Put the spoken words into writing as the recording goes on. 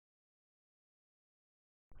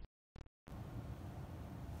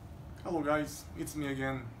Hello guys, it's me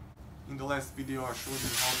again. In the last video I showed you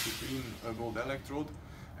how to clean a gold electrode,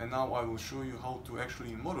 and now I will show you how to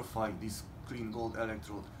actually modify this clean gold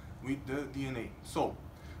electrode with the DNA. So,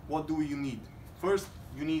 what do you need? First,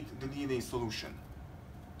 you need the DNA solution.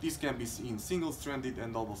 This can be in single-stranded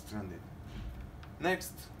and double-stranded.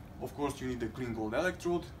 Next, of course, you need the clean gold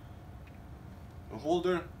electrode, a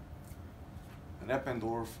holder, an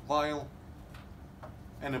Eppendorf vial,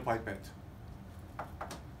 and a pipette.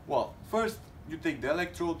 Well, first you take the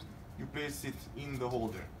electrode, you place it in the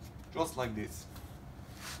holder, just like this.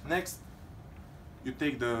 Next, you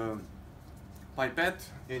take the pipette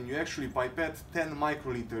and you actually pipette 10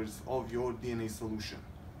 microliters of your DNA solution.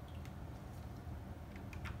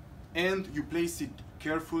 And you place it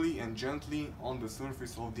carefully and gently on the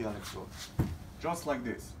surface of the electrode, just like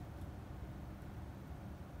this.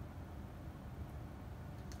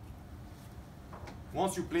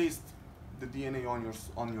 Once you placed the DNA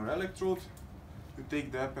on your electrode, you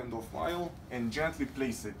take the Eppendorf vial and gently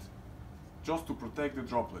place it, just to protect the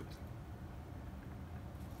droplet.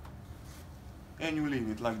 And you leave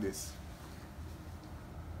it like this.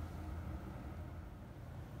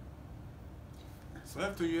 So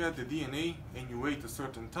after you add the DNA and you wait a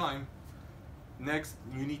certain time, next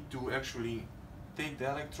you need to actually take the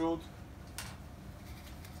electrode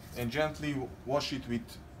and gently wash it with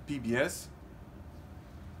PBS.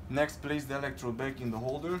 Next, place the electrode back in the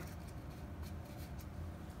holder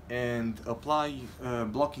and apply a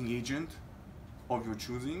blocking agent of your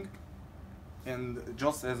choosing, and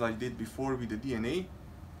just as I did before with the DNA,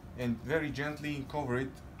 and very gently cover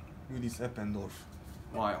it with this Eppendorf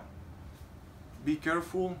vial. Be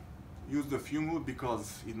careful, use the fume hood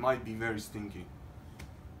because it might be very stinky.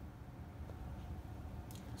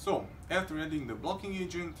 So, after adding the blocking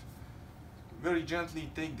agent, very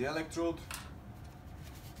gently take the electrode,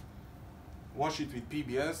 wash it with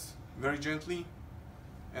PBS very gently,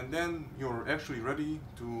 and then you're actually ready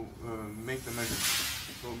to make the measurement.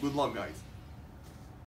 So good luck guys.